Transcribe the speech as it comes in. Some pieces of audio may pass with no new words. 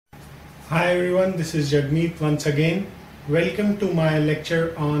Hi everyone, this is Jagmeet once again. Welcome to my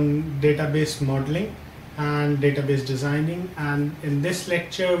lecture on database modeling and database designing, and in this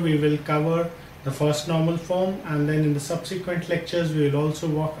lecture we will cover the first normal form, and then in the subsequent lectures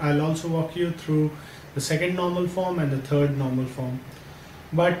I'll also walk you through the second normal form and the third normal form.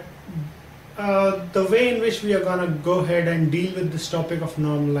 But the way in which we are going to go ahead and deal with this topic of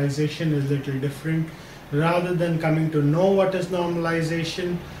normalization is a little different. Rather than coming to know what is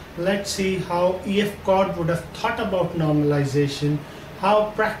normalization, let's see how EF Cod would have thought about normalization,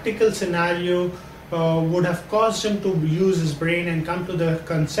 how practical scenario would have caused him to use his brain and come to the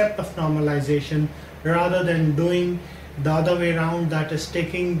concept of normalization, rather than doing the other way around, that is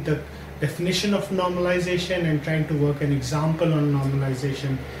taking the definition of normalization and trying to work an example on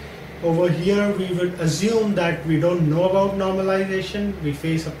normalization. Over here we would assume that we don't know about normalization, we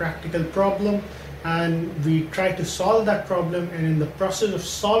face a practical problem and we try to solve that problem, and in the process of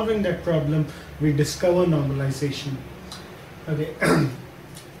solving that problem we discover normalization. Okay.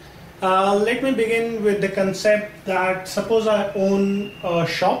 Let me begin with the concept that suppose I own a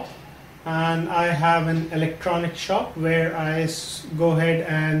shop and I have an electronic shop where I go ahead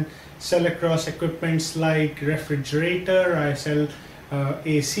and sell across equipments like refrigerator, I sell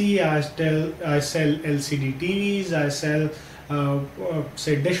AC, I sell LCD TVs, I sell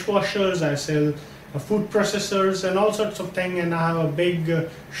say dishwashers, I sell food processors and all sorts of things, and I have a big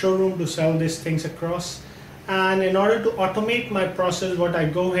showroom to sell these things across. And in order to automate my process, what I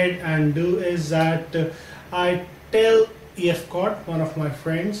go ahead and do is that I tell EF Cod, one of my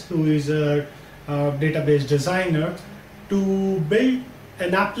friends who is a database designer, to build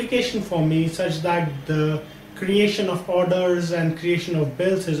an application for me such that the creation of orders and creation of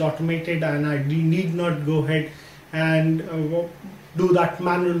bills is automated, and I need not go ahead and do that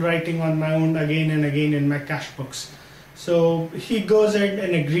manual writing on my own again and again in my cash books. So he goes ahead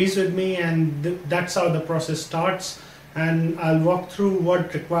and agrees with me, and that's how the process starts, and I'll walk through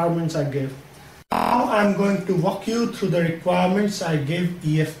what requirements I give. Now I'm going to walk you through the requirements I give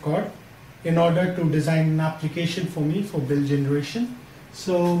EF Cod in order to design an application for me for bill generation.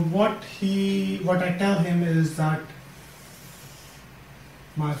 So what I tell him is that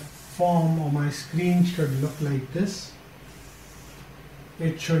my form or my screen should look like this.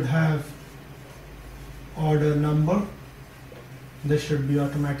 It should have order number, this should be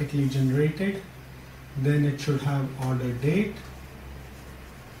automatically generated. Then it should have order date,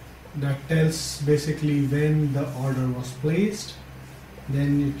 that tells basically when the order was placed.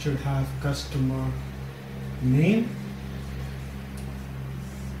 Then it should have customer name,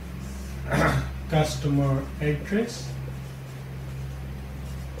 customer address,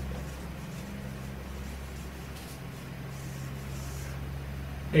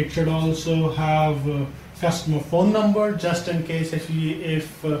 it should also have customer phone number, just in case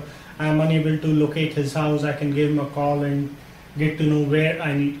if I'm unable to locate his house, I can give him a call and get to know where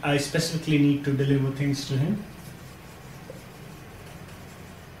I specifically need to deliver things to him.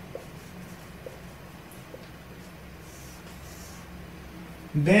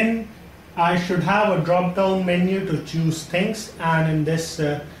 Then I should have a drop down menu to choose things, and in this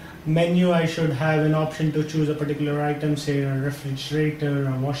menu I should have an option to choose a particular item, say a refrigerator,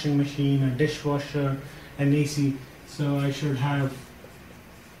 a washing machine, a dishwasher, an AC. So I should have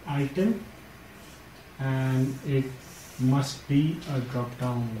item, and it must be a drop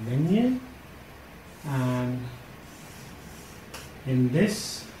down menu, and in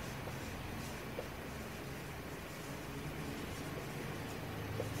this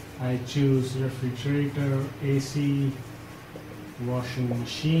I choose refrigerator, AC, washing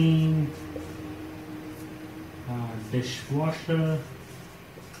machine, dishwasher,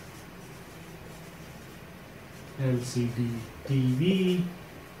 LCD TV,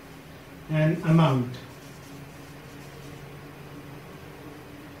 and amount.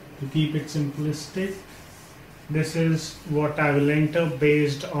 To keep it simplistic, this is what I will enter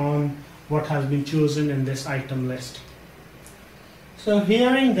based on what has been chosen in this item list. So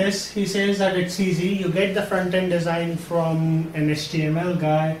hearing this, he says that it's easy. You get the front-end design from an HTML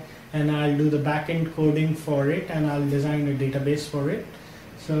guy, and I'll do the back-end coding for it, and I'll design a database for it.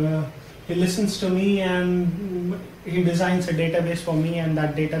 So he listens to me and he designs a database for me, and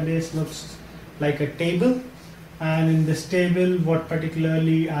that database looks like a table. And in this table, what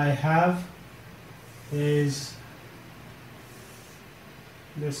particularly I have is,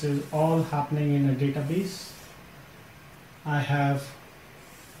 this is all happening in a database. I have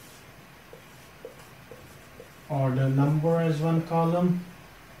order number as one column,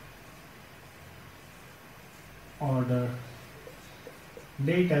 order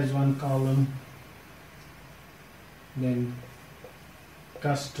date as one column, then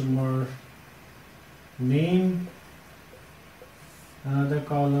customer name, another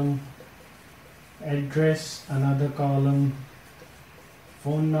column, address, another column,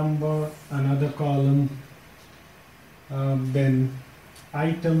 phone number, another column, then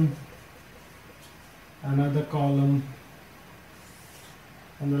item, another column,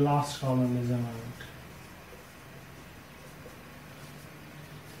 and the last column is amount.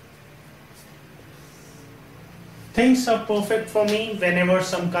 Things are perfect for me. Whenever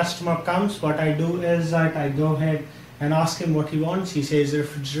some customer comes, what I do is that I go ahead and ask him what he wants. He says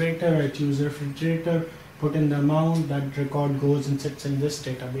refrigerator, I choose refrigerator, put in the amount, that record goes and sits in this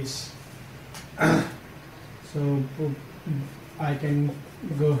database. So I can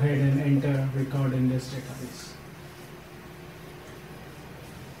go ahead and enter record in this database.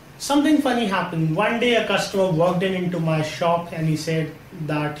 Something funny happened. One day a customer walked into my shop and he said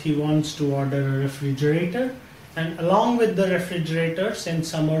that he wants to order a refrigerator. And along with the refrigerator, since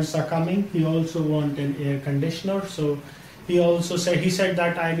summers are coming, he also wants an air conditioner. So he said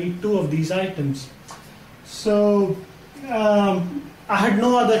that I need 2 of these items. So I had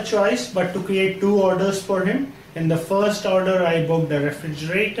no other choice but to create 2 orders for him. In the first order, I booked a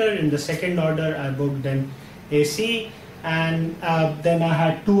refrigerator. In the second order, I booked an AC. And then I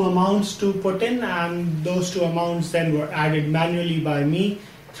had 2 amounts to put in, and those 2 amounts then were added manually by me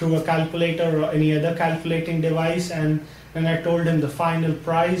through a calculator or any other calculating device, and then I told him the final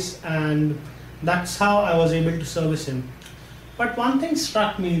price, and that's how I was able to service him. But one thing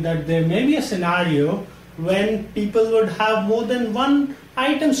struck me, that there may be a scenario when people would have more than 1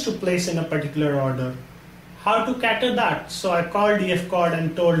 items to place in a particular order. How to cater that? So I called DFCOD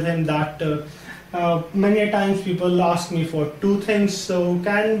and told him that many a times people ask me for 2 things, so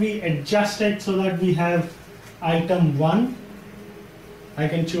can we adjust it so that we have item 1? I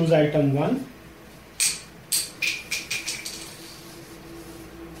can choose item 1.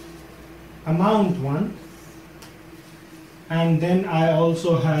 Amount 1. And then I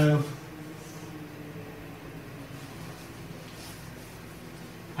also have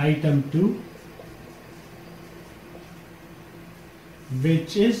item 2,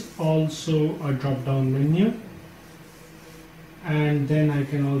 which is also a drop down menu, and then I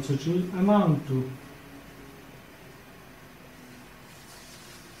can also choose amount 2.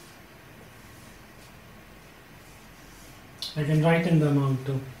 I can write in the amount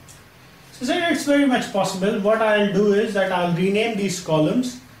 2. So it's very much possible. What I'll do is that I'll rename these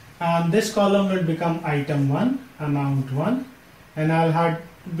columns, and this column will become item 1, amount 1, and I'll have,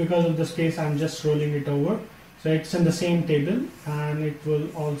 because of the space, I'm just rolling it over. So it's in the same table, and it will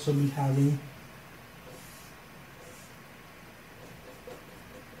also be having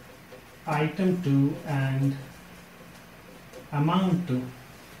item 2 and amount 2.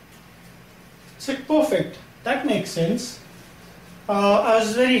 So perfect. That makes sense. I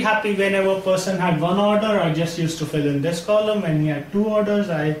was very happy whenever a person had 1 order, I just used to fill in this column. When he had 2 orders,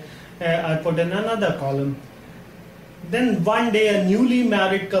 I put in another column. Then one day a newly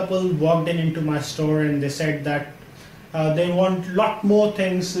married couple walked into my store, and they said that they want a lot more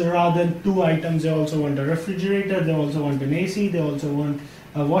things rather than 2 items. They also want a refrigerator, they also want an AC, they also want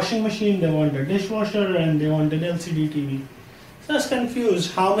a washing machine, they want a dishwasher, and they want an LCD TV. So I was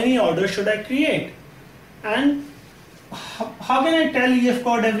confused. How many orders should I create? And how can I tell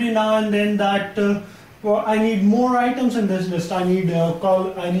EFCOD every now and then that well, I need more items in this list? I need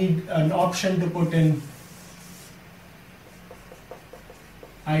an option to put in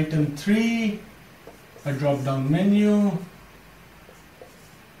item 3, a drop down menu,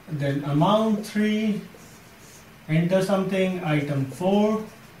 then amount 3, enter something, item 4,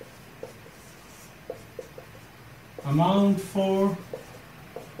 amount 4,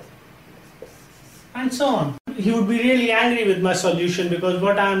 and so on. He would be really angry with my solution, because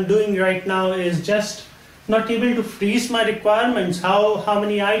what I am doing right now is just not able to freeze my requirements. How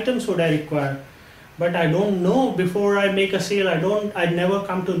many items would I require? But I don't know. Before I make a sale, I never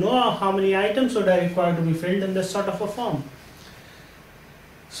come to know how many items would I require to be filled in this sort of a form.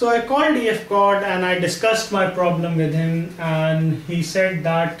 So I called DFCOD and I discussed my problem with him, and he said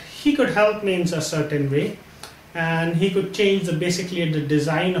that he could help me in a certain way, and he could change basically the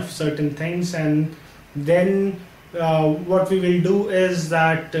design of certain things, and then what we will do is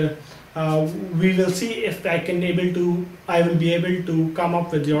that we will see if I will be able to come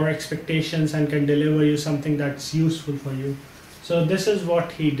up with your expectations and can deliver you something that's useful for you. So this is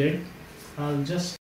what he did. I'll just